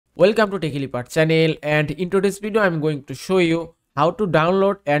Welcome to TechHelipart channel, and in today's video I'm going to show you how to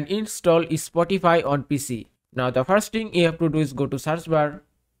download and install Spotify on PC. Now the first thing you have to do is go to search bar.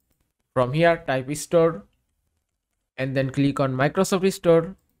 From here type store and then click on Microsoft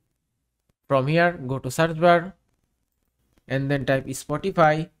Store. From here go to search bar and then type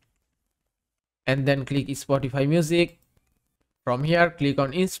Spotify and then click Spotify Music. From here click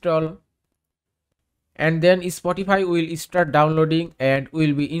on install and then Spotify will start downloading and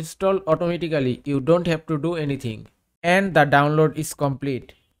will be installed automatically. You don't have to do anything, and the download is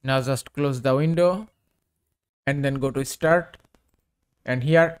complete. Now just close the window and then go to start, and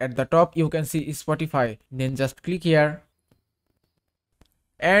here at the top you can see Spotify. Then just click here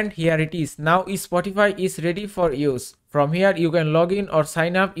and here it is. Now Spotify is ready for use. From here you can log in or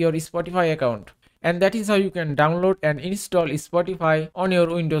sign up your Spotify account. And that is how you can download and install Spotify on your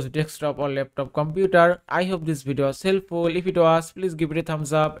Windows desktop or laptop computer. I hope this video was helpful. If it was, please give it a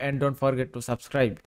thumbs up and don't forget to subscribe.